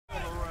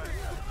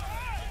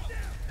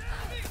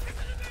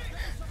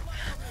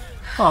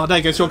Oh,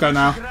 there goes your go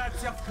now.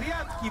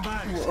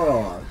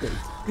 Oh,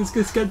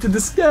 let's get to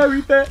the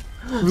scary bit.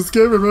 The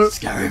scary bit.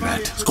 Scary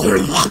bit. Scary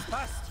bit.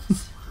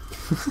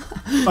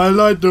 I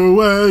like the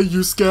way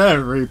you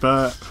scary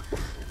bit.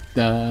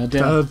 Da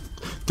da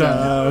da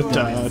da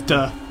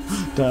da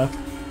da.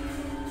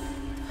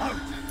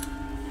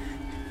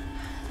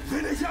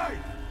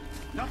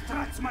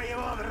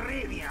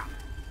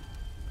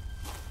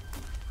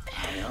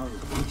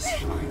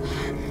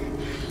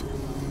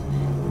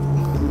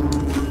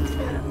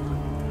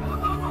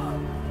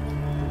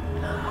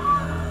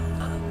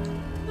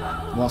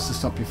 What's to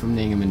stop you from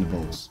kneeing him in the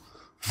balls?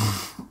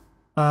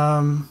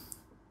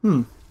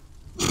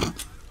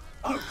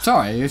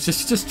 Sorry, it's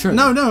just true.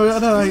 No,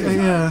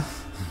 yeah.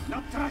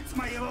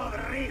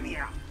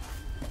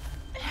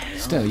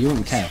 Still, you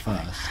wouldn't care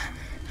first.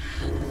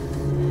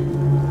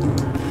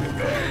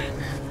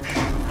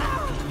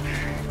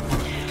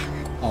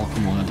 Oh,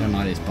 come on, I don't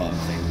like these bottom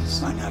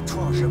things.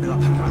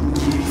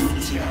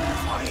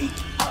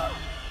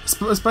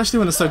 Especially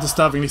when it's so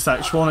disturbingly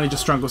sexual and he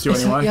just strangles you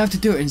anyway. You have to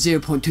do it in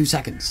 0.2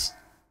 seconds.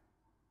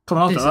 Come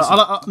on, I'll do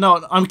it.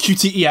 No, I'm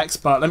QTE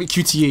expert. Let me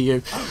QTE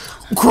you.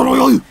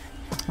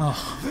 Oh.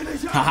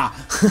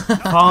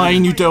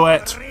 Fine, you do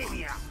it.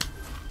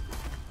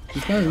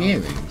 He's wearing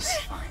earrings.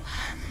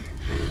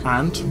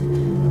 And?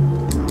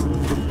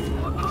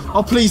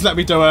 Oh, please let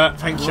me do it.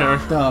 Thank you.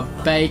 The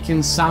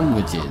bacon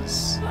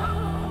sandwiches.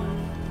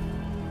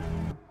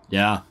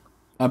 Yeah.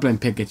 I blame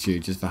Pikachu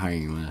just for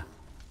hanging there.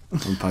 On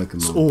Pokemon.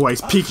 It's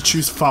always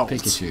Pikachu's fault.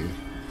 Pikachu.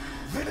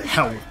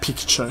 Hell,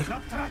 Pikachu.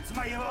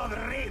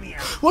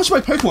 Watch my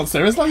Pokemon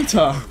series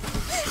later.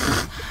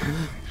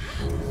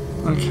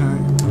 Okay.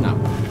 No.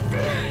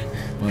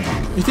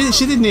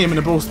 She did knee him in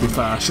the balls, to be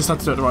fair. She just had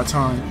to do it at the right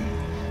time.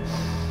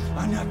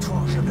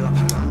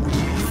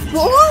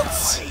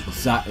 What?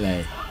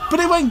 Exactly. But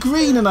it went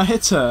green and I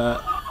hit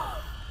her.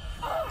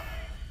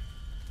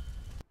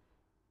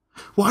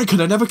 Why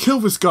can I never kill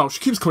this girl? She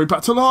keeps coming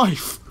back to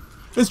life.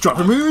 It's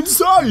driving me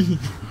insane.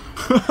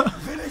 Well,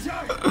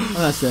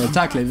 that's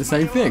exactly the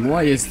same thing.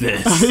 Why is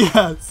this?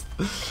 Yes.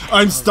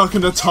 I'm stuck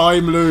in a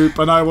time loop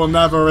and I will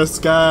never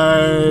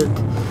escape.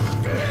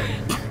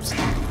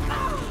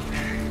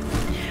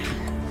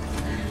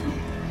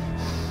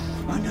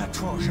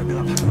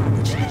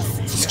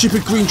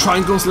 Stupid green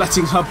triangles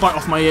letting her bite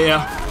off my ear.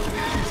 How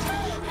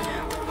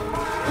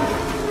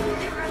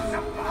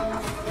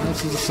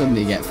did you just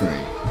suddenly get free?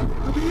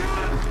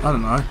 I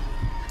don't know.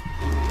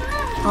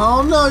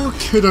 Oh no, you're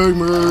kidding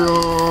me.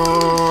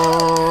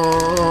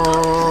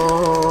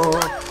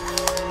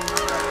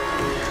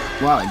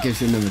 Wow, it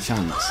gives you another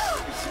chance.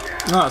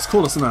 Oh, it's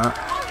cool, isn't it?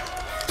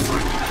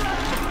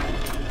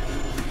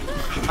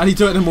 And you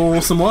do it in a more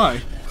awesome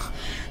way.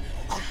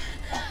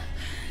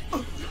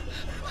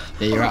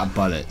 Yeah, you're out of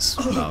bullets.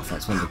 Well,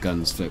 that's when the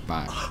guns flick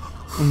back.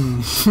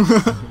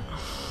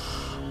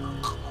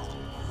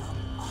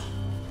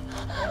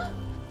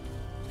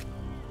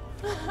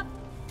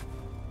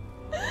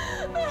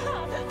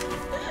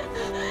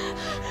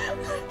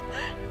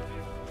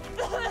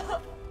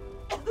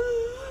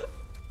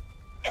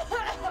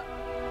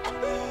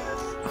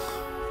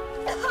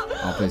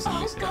 I'll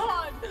basically see.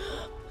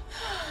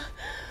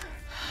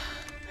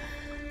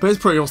 But it's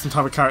pretty awesome to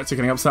have a character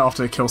getting upset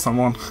after they kill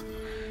someone.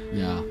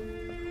 Yeah.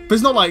 But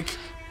it's not like,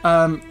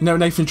 you know,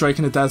 Nathan Drake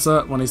in the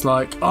desert when he's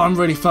like, oh, I'm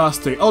really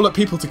thirsty. Oh, look,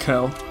 people to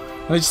kill.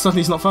 And he just suddenly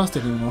he's not thirsty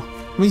anymore.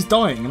 I mean, he's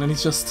dying, and then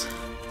he's just,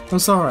 I'm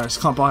sorry, I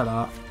just can't buy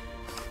that.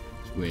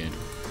 It's weird.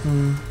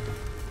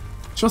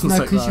 She wasn't No,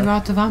 sick, because though. you're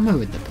out of ammo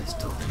with the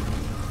pistol.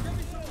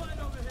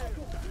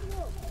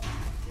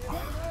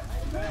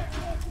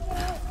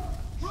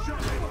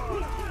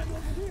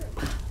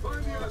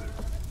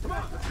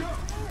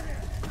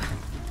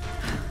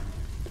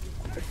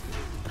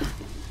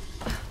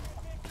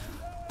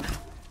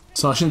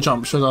 So I shouldn't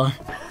jump, should I?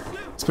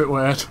 It's a bit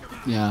weird.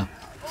 Yeah.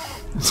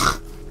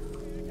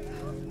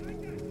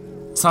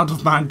 Sound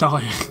of man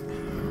dying.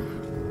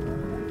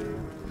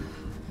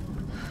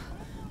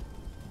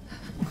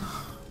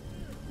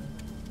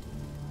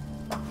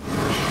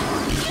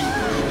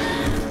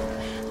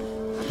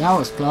 That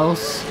was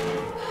close.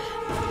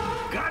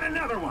 Got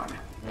another one.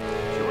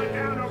 She went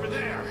down over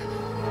there.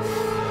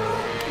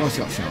 What's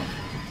your shot?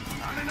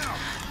 I don't know.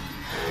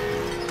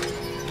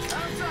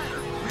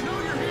 Outsider, we know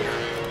you're here.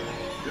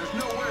 There's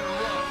nowhere to run.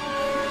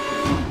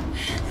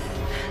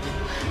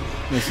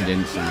 Yes, he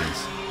didn't,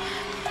 nice.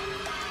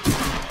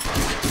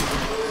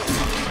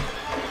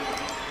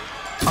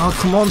 Oh,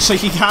 come on,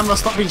 shaky camera,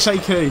 stop being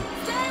shaky.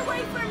 Stay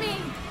away from me.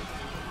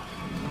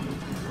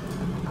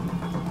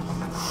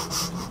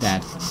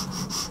 Dead.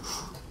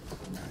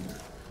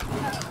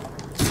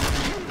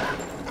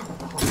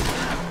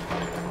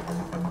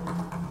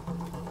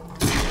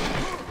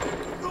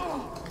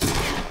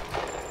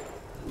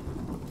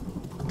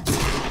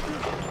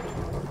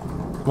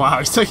 Wow,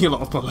 he's taking a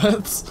lot of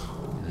bullets.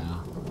 Yeah.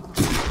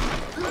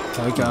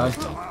 There we go.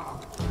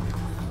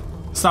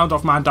 Sound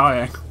of man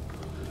dying.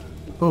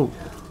 Oh.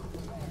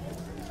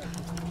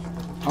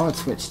 I would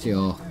switch to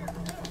your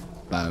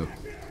bow.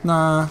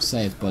 Nah.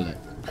 Save bullet.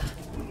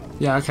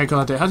 Yeah, okay, good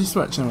idea. How do you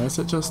switch anyway? Is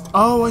it just...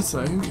 Oh, I see.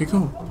 Okay,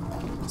 cool.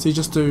 So you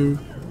just do...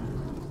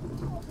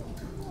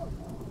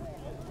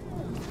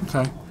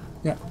 Okay,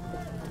 yeah.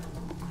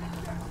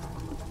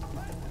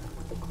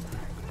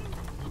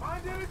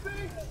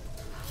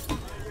 Do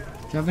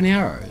you have any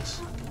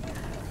arrows?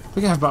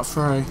 We can have about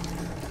 3.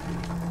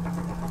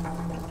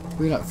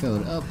 We like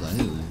filled it up though,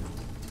 didn't we?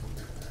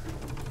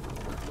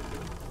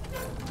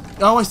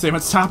 Oh, I see.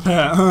 Let's tap it.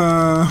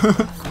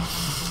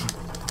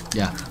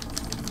 Yeah.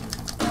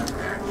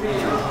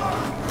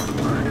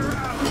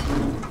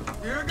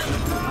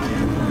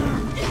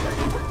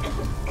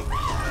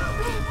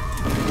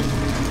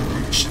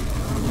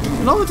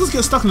 Laura does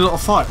get stuck in a lot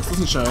of fights,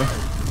 doesn't she?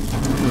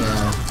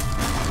 Yeah.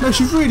 No,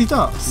 she really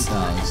does. It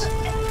does.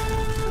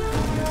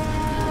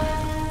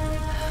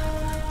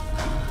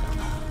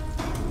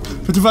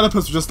 The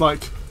developers were just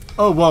like,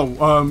 oh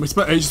well, we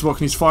spent ages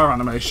working these fire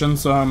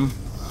animations.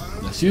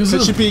 Let's use Can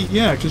them. she be?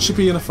 Yeah, can she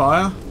be in a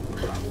fire?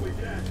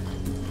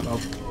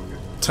 Well,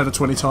 10 or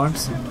 20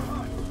 times.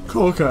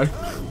 Cool. Okay.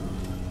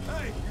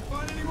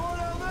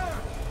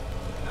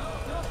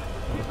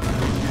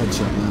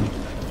 Headshot man.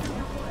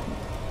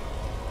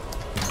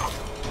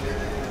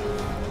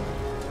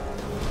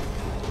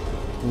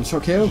 One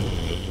shot kill.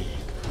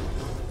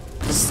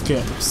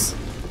 Skips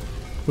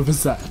with a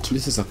Z.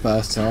 This is the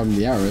first time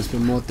the arrow's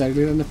been more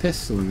deadly than the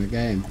pistol in the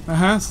game.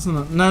 Isn't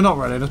it? No, not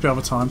really. There's been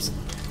other times.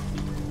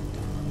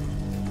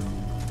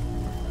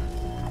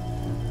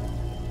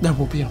 There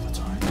will be other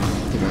times.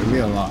 Yeah, but in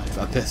real life,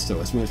 a pistol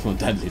is much more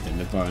deadly than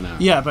the bow and arrow.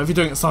 Yeah, but if you're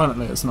doing it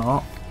silently, it's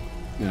not.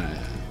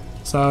 Yeah.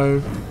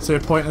 So your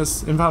point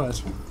is invalid.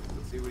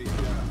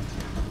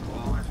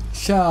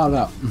 Shut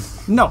up.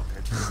 No.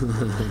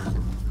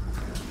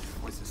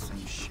 Always the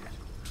same shit.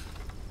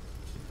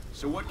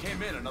 So what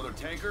came in? Another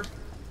tanker?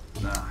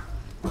 Nah.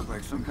 Looked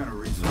like some kind of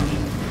research.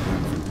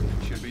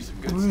 Should be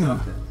some good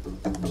stuff.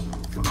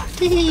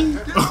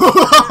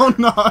 Oh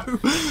no,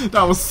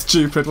 that was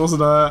stupid,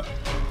 wasn't it?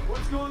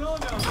 What's going on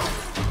down there?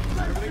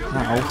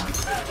 Ow.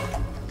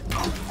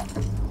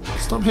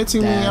 Stop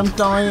hitting me, Dad. I'm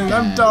dying,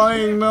 I'm Dad.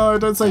 dying. No,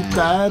 don't say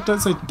dad, don't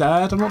say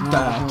dad, I'm not How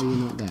dad. are you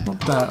not dead? Not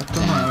dad, I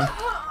don't know.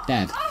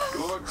 Dead.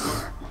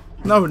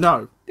 No,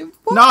 no.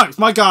 No, it's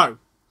my go.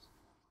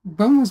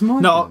 When was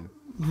mine? No,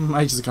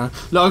 ages ago.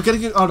 No, I'm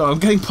getting, oh no, I'm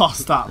getting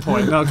past that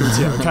point. No, I'll give it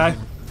to you, okay?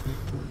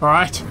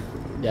 Alright?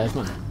 Yeah, it's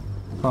mine.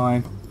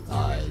 Fine.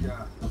 Fine.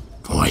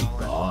 Fine.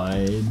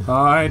 Fine.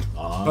 Fine.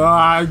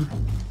 Fine.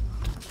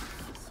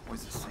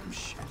 Always the same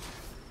shit.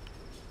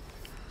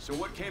 So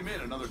what came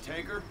in? Another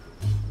tanker?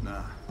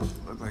 Nah.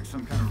 Looked like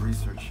some kind of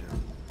research ship.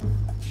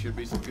 Should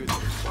be some good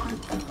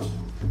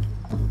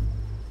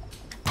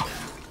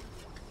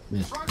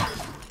Missed.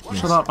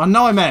 Shut up. I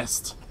know I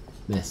missed.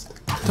 Missed.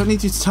 Don't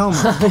need you to tell me.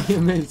 You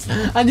missed.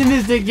 And you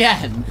missed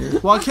again.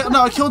 Well,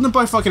 I killed them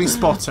both while getting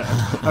spotted.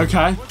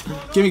 Okay?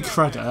 Give me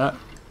credit.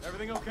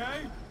 Everything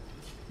okay?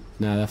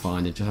 No, they're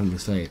fine. They're just having a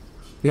sleep.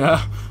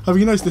 Yeah. Have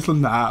you noticed this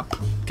little nap?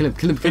 Kill him.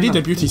 Kill him. They Kill need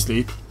their him. beauty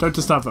sleep. Don't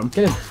disturb them.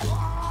 Kill him.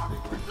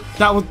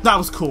 That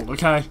was cool,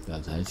 okay?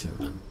 That's a headshot,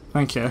 man.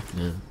 Thank you.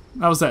 Yeah.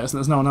 That was it, isn't it?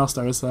 There's no one else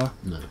there, is there?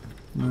 No.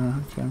 Yeah,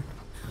 okay.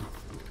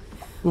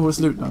 Oh, it's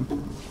loot then.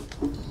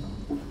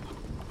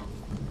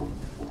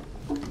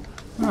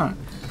 Alright.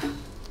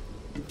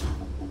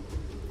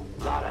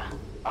 Lara,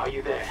 are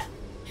you there?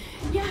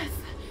 Yes.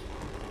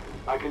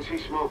 I can see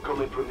smoke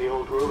coming from the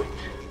old ruins.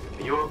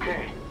 Are you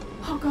okay?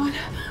 Oh god,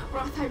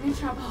 Roth, I'm in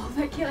trouble.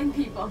 They're killing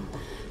people.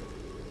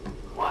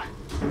 What?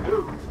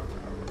 Who?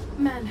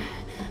 Men.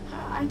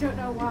 I don't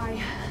know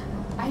why.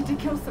 I had to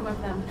kill some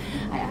of them.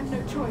 I have no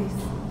choice.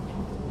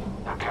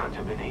 That can't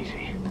have been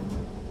easy.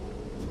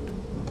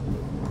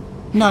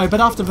 No, but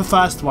after the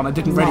first one, I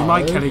didn't really No.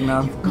 mind killing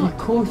them. Of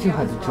course you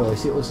had a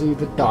choice. It was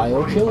either die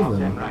or kill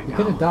them. You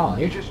could have You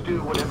died. just do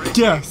whatever it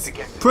Yes. takes to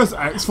get Press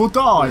X for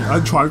die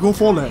and triangle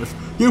for live.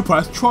 You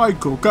press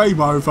triangle,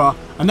 game over.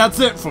 And that's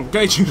it from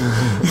Gage.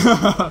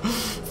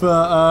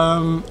 But,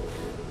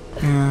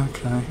 yeah,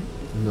 okay.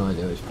 No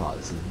idea which part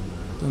this is.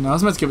 Don't know. I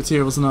was meant to give it to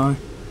you, wasn't I?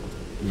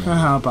 Yeah.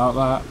 How about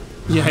that?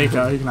 Yeah, here you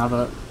go. You can have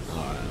it.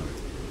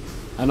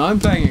 And I'm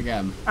playing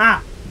again.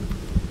 Ah!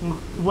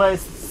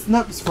 Where's...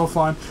 Nope, it's all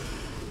fine.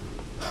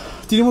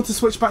 Did you want to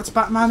switch back to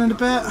Batman in a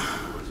bit?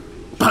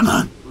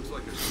 Batman!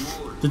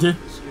 Did you?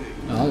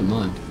 Oh, I don't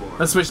mind.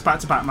 Let's switch back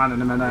to Batman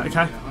in a minute,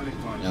 okay?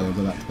 Yeah, we'll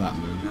go back to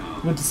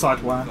Batman. We'll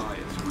decide where.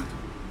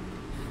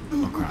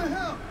 Oh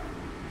crap.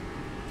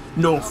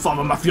 No,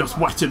 Farmer Matthews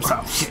wet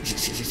himself.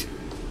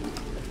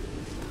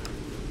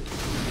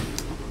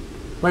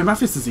 Wait,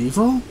 Matthews is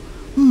evil?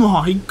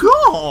 My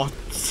god!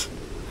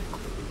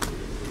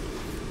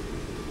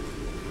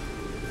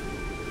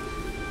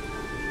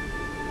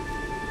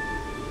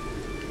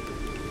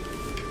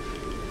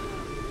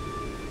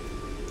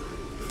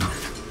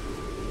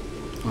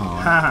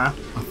 Haha. I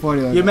thought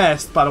you were... You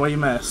missed, by the way, you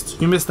missed.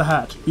 You missed the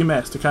head. You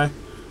missed, okay?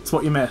 It's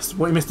what you missed.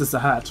 What you missed is the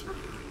head.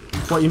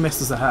 What you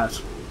missed is the head.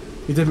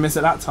 You didn't miss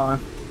it that time.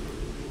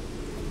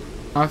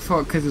 I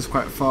thought because it's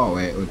quite far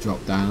away it would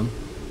drop down.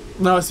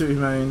 No, I see what you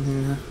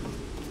mean, yeah.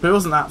 But it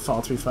wasn't that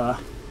far, to be fair.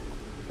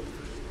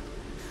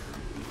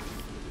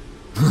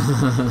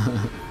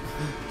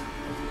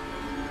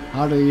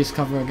 How do you use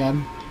cover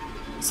again?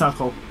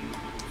 Circle.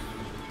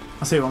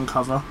 I see you on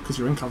cover, because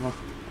you're in cover.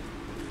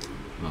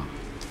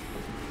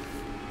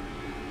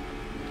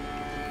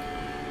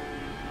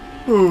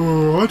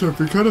 Oh, I don't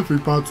think anything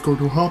bad's going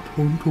to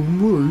happen to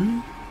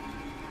me.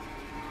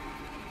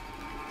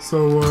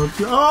 So,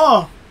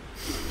 ah!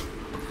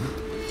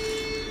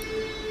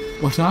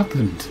 What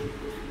happened?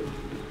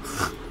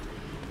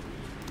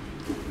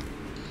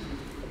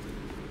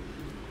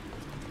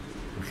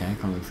 Okay, I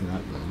can't go through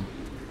that door.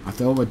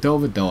 After all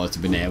the doors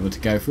have been able to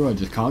go through, I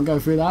just can't go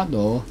through that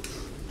door.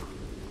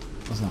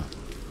 What's that?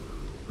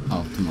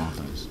 Oh,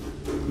 tomatoes.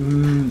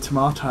 Mmm,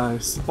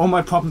 tomatoes. All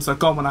my problems are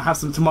gone when I have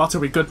some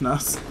tomatoey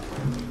goodness.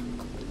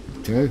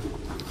 True.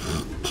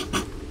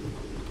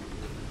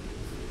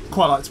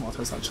 Quite like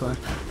tomatoes, actually.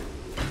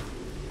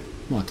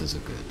 Tomatoes are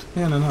good.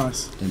 Yeah, they're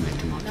nice. They make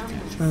tomato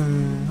ketchup.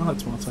 I like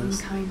tomatoes.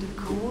 Some kind of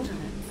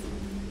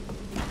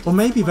coordinates. Or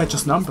maybe they're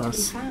just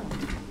numbers.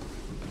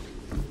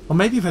 Or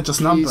maybe they're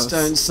just numbers. Please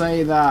don't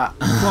say that.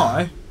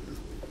 Why?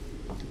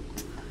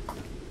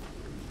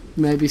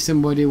 Maybe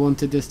somebody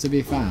wanted this to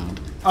be found.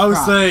 Oh,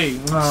 Trap.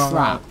 see. Oh,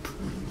 Trap.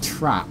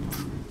 Trap.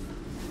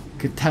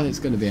 Could tell it's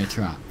going to be a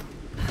trap.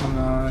 oh,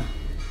 no.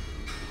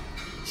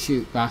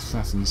 Shoot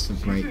assassins to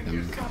break them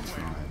and catch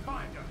fire.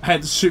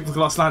 Head shoot the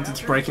glass lantern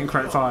to break it and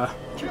create fire.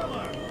 Yeah.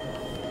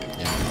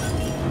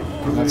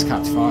 Let's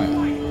catch fire.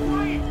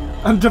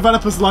 And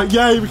developers are like,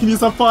 yay, we can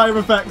use our fire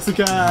effects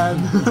again.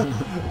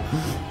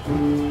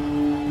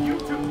 You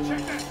two, check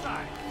that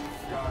side.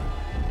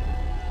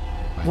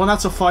 1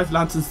 out of 5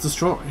 lanterns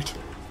destroyed.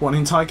 1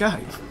 entire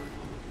game.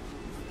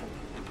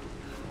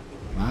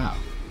 Wow.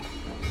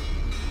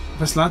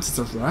 Those lanterns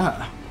are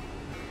rare.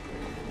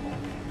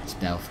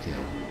 Stealth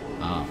kill.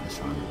 Ah, that's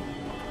right.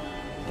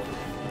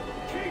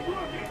 Keep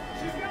looking.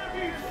 She's gonna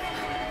be.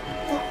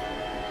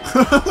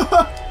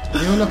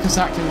 They all look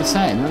exactly the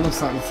same. That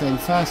looks like the same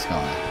first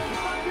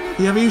guy.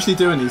 Yeah, we usually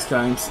do in these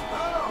games.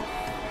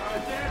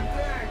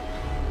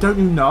 Don't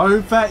you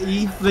know?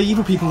 The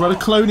evil people run a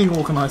cloning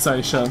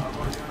organisation.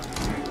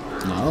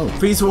 No.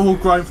 These were all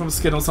grown from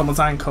skin on someone's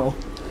ankle.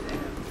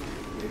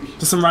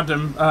 Just some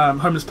random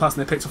homeless person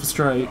they picked off the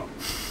street.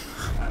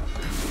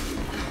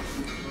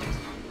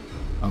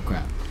 Oh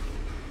crap.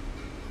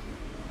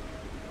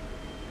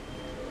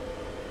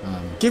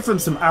 Give them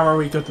some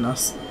arrowy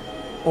goodness.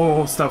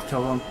 Or stealth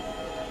kill them.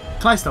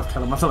 Can I stealth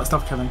kill them? I feel like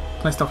stealth killing.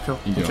 Can I stealth kill?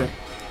 Enjoy. Okay.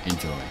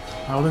 Enjoy.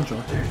 I will enjoy.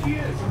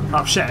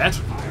 Oh shit!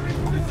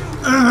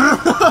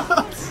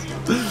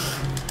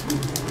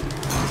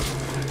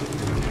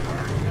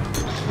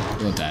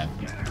 You're dead.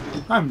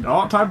 I'm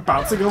not. I'm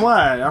bouncing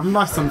away. I'm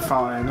nice and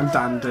fine and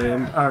dandy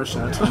and oh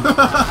shit.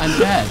 And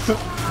dead.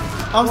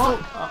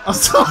 I'm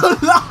still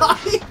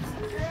alive.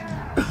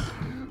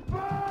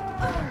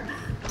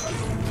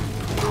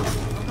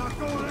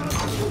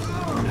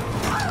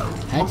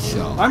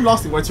 Headshot. I'm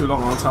lasting way too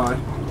long, aren't I?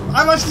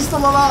 I'm actually still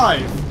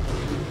alive.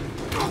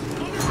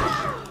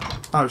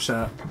 Oh shit.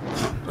 I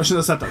shouldn't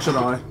have said that, should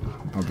I?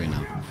 Probably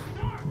not.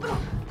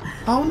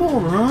 Oh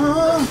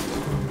Laura!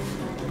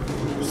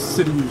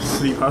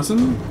 Silly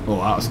person. Oh,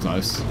 that was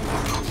close. There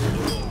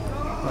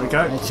we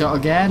go. Headshot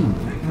again.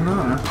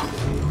 No.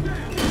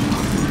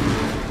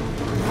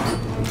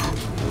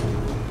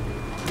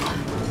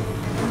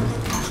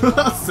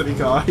 Silly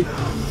guy.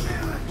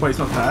 Wait, he's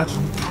not dead.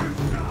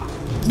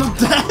 He's not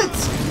dead!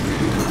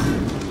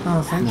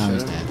 Oh, thank you. No,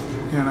 he's dead.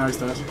 Yeah, now he's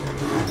dead.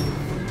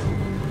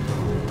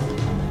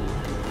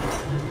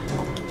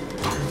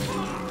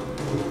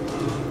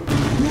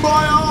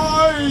 My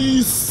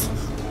eyes!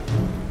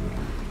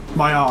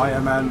 My eye, I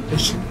meant.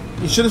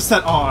 You should have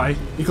said eye.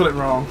 You got it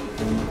wrong.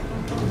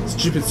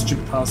 Stupid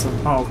person.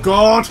 Oh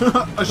god!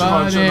 I should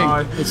have an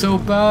eye. It's all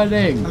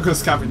burning. I'm gonna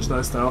scavenge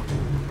though still.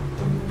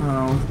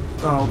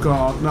 Oh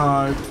god,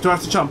 no. Do I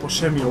have to jump or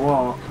shimmy or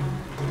what?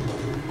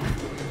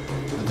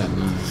 I don't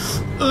know.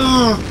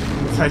 Ugh.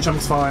 Okay,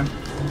 jumping's fine.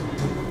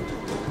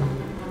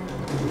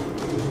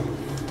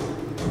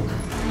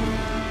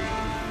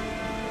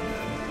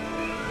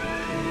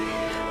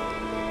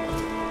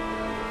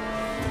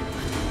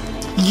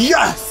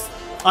 Yes!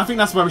 I think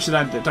that's where we should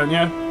end it, don't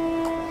you?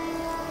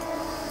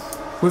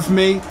 With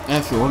me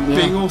If you want, yeah.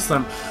 being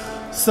awesome.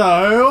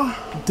 So,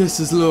 This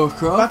is Laura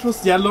Croft. that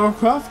was, yeah, Laura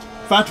Croft.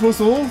 That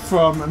was all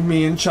from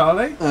me and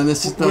Charlie. And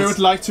this is We would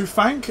like to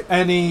thank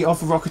any of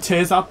the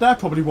Rocketeers out there,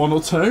 probably 1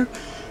 or 2,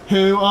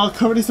 who are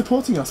currently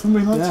supporting us.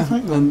 We'd like to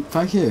thank them. and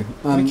thank you.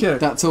 Thank you.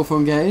 That's all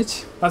from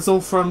Gage. That's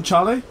all from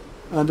Charlie.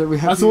 And we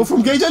have That's all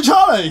from Gage and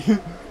Charlie.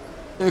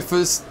 If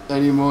there's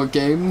any more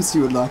games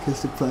you would like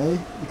us to play, you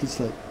can just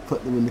like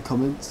put them in the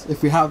comments.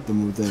 If we have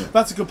them, we'll do it.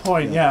 That's a good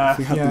point, yeah. If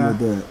we have them, we'll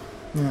do it.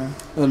 Yeah.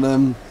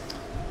 And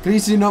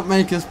please do not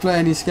make us play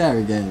any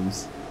scary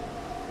games.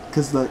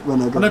 Because like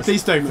when I got... Oh, no,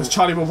 please do, because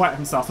Charlie will wet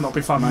himself and not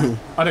be funny.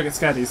 I don't get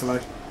scared easily.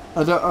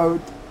 I don't... Oh,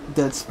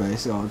 Dead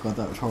Space. Oh god,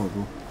 that was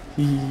horrible.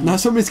 Now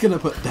somebody's going to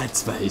put Dead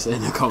Space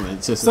in the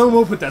comments. Someone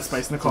will put Dead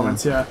Space in the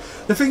comments, yeah.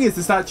 The thing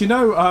is that, you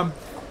know,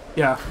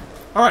 yeah.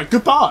 Alright,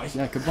 goodbye.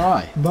 Yeah,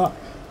 goodbye. Bye.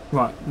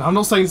 Right, now I'm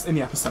not saying this in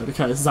the episode,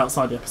 okay? This is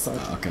outside the episode.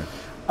 Okay.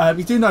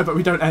 You do know, but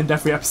we don't end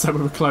every episode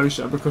with a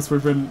closure because we're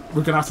going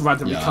to have to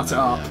randomly cut it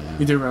up. Yeah.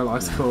 You do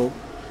realise, cool.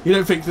 You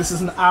don't think this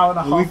is an hour and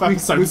a half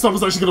episode?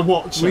 Someone's actually going to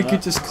watch it. We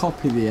could just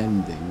copy the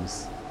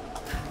endings.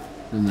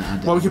 And then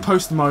add it. Well, we could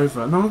post them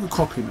over. No one can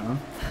copy them.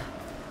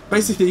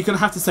 Basically, you're going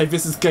to have to say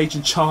this is Gage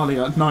and Charlie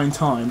like 9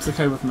 times,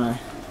 okay with me?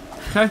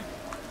 Okay?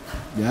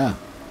 Yeah.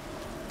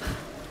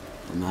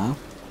 Now?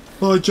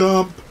 I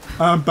jump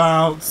and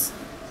bounce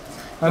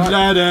and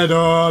let it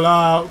all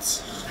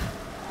out.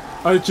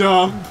 I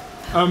jump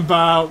and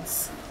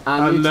bounce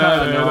and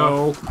let it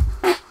all.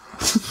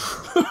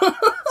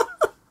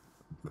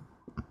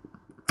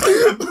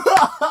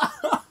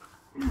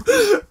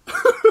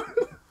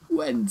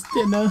 When's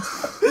dinner?